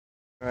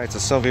Alright, so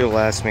some people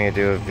asked me to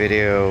do a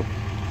video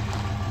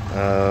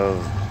of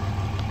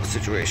the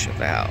situation at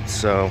the house.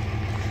 So,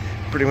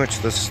 pretty much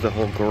this is the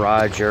whole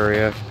garage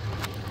area.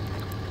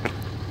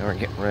 And we're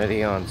getting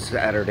ready on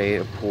Saturday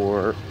to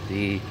pour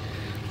the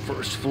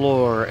first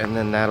floor, and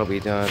then that'll be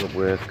done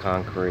with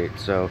concrete.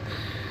 So,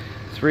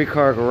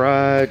 3-car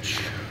garage.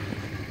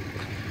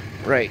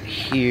 Right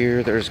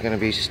here, there's going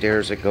to be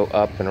stairs that go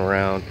up and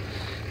around.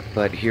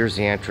 But here's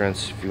the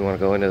entrance if you want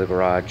to go into the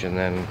garage and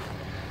then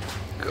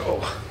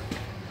go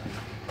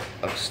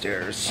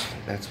upstairs.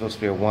 That's supposed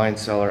to be a wine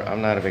cellar.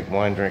 I'm not a big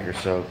wine drinker,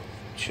 so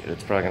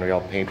it's probably gonna be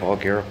all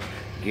paintball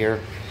gear.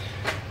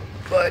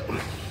 But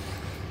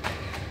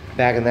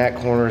back in that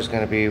corner is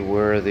gonna be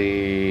where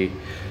the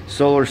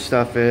solar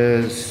stuff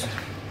is.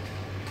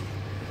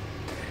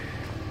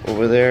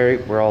 Over there,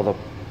 where all the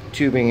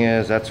tubing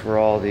is, that's where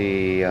all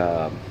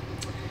the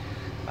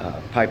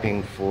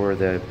piping for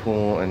the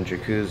pool and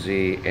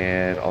jacuzzi,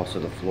 and also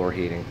the floor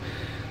heating.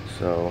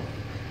 So,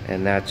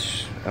 and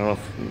that's, I don't know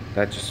if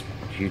that's just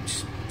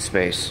huge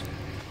space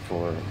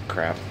for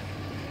crap,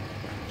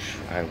 which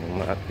I will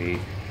not be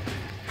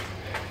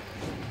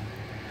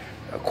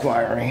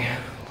acquiring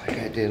like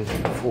I did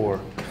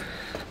before.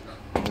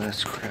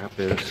 Less crap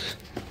is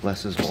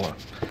less is more.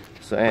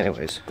 So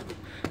anyways,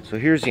 so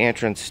here's the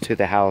entrance to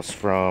the house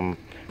for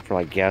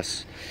like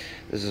guests.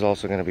 This is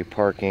also going to be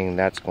parking.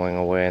 That's going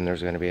away, and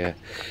there's going to be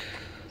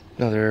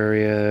another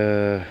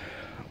area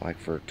like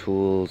for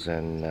tools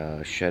and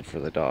a shed for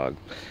the dog.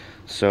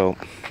 So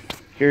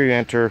here you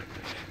enter.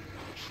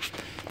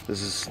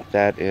 This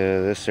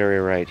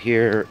area right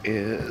here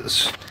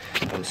is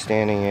I'm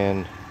standing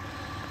in.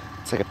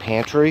 It's like a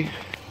pantry.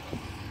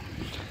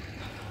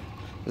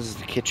 This is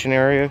the kitchen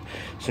area.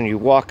 So when you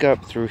walk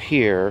up through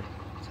here,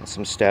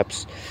 some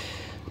steps.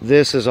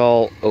 This is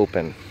all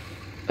open.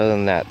 Other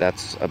than that,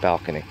 that's a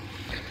balcony.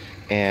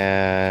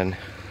 And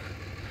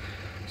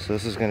so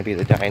this is going to be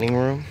the dining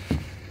room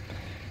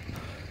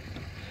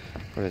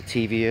where the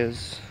TV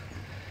is.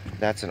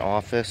 That's an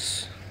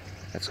office.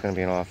 That's going to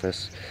be an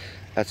office.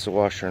 That's the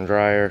washer and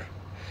dryer.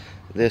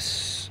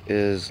 This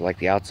is like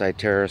the outside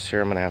terrace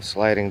here. I'm going to have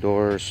sliding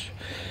doors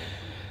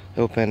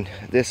open.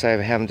 This I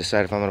haven't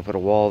decided if I'm going to put a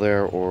wall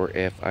there or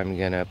if I'm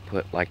going to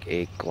put like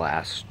a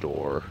glass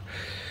door.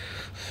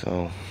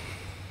 So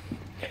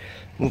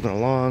moving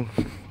along.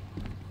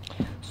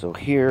 So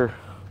here,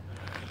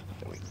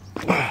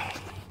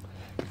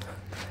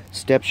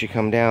 steps you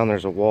come down,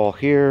 there's a wall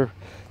here.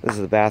 This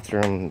is the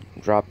bathroom,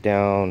 drop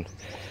down,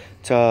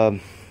 tub,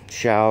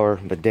 shower,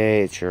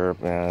 bidet, sure,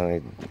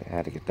 I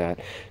had to get that,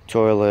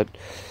 toilet,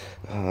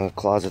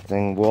 closet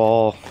thing,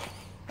 wall,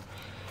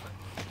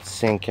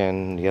 sink,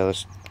 and the other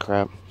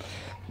crap.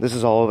 This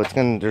is all of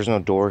it. There's no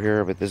door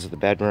here, but this is the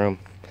bedroom,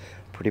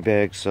 pretty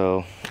big.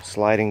 So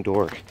sliding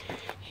door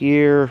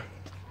here,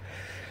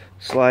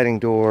 sliding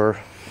door.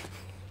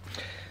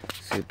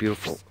 See the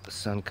beautiful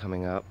sun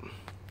coming up.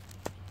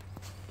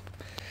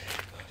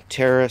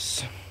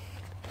 Terrace.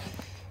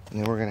 And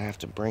then we're going to have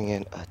to bring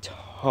in a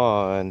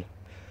ton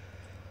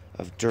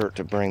of dirt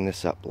to bring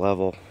this up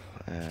level.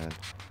 And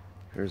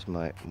here's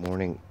my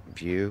morning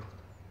view.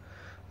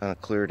 On a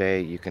clear day,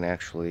 you can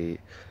actually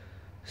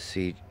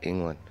see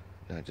England.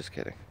 No, just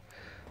kidding.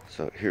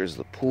 So here's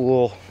the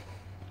pool.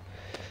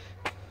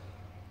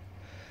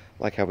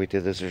 Like how we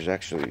did this, there's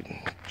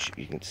actually,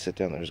 you can sit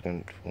down, there's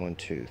going to 1,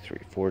 2, 3,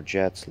 4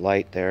 jets,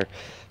 light there,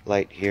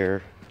 light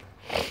here.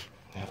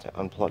 I have to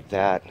unplug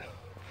that.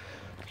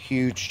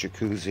 Huge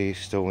jacuzzi.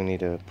 Still, we need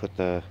to put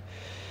the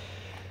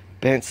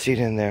bench seat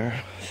in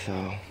there. So,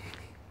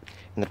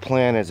 and the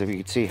plan is, if you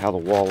can see how the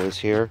wall is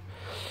here,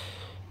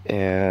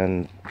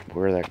 and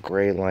where that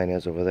gray line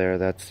is over there,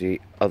 that's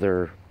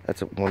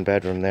that's a 1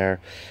 bedroom there,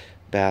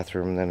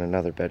 bathroom, then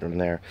another bedroom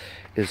there,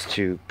 is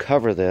to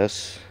cover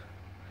this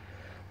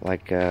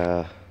like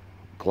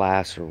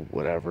glass or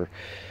whatever.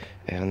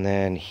 And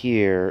then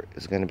here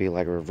is going to be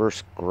like a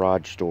reverse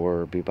garage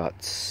door, be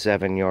about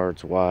 7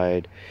 yards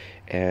wide,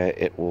 and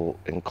it will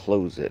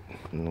enclose it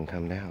and then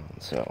come down.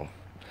 So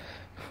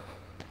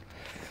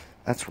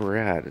that's where we're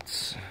at.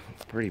 It's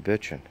pretty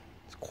bitchin'.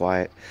 It's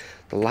quiet.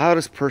 The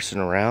loudest person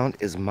around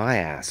is my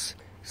ass.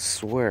 I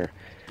swear.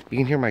 You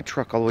can hear my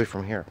truck all the way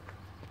from here.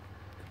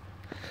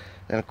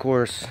 And of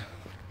course,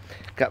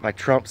 got my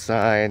Trump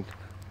sign.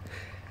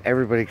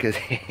 Everybody, because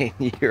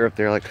in Europe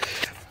they're like,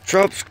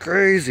 Trump's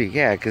crazy.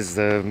 Yeah, because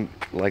the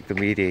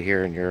media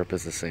here in Europe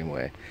is the same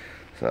way.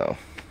 So,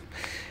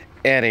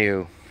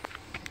 anywho,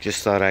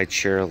 just thought I'd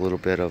share a little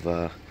bit of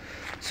a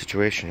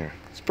situation here.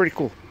 It's pretty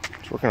cool.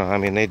 It's working on. I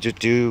mean, they just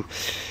do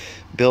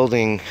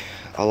building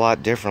a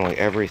lot differently.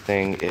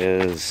 Everything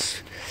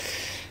is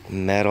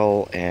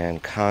metal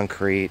and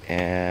concrete,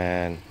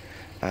 and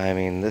I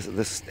mean,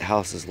 this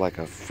house is like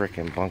a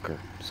freaking bunker.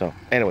 So,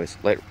 anyways,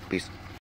 later, peace.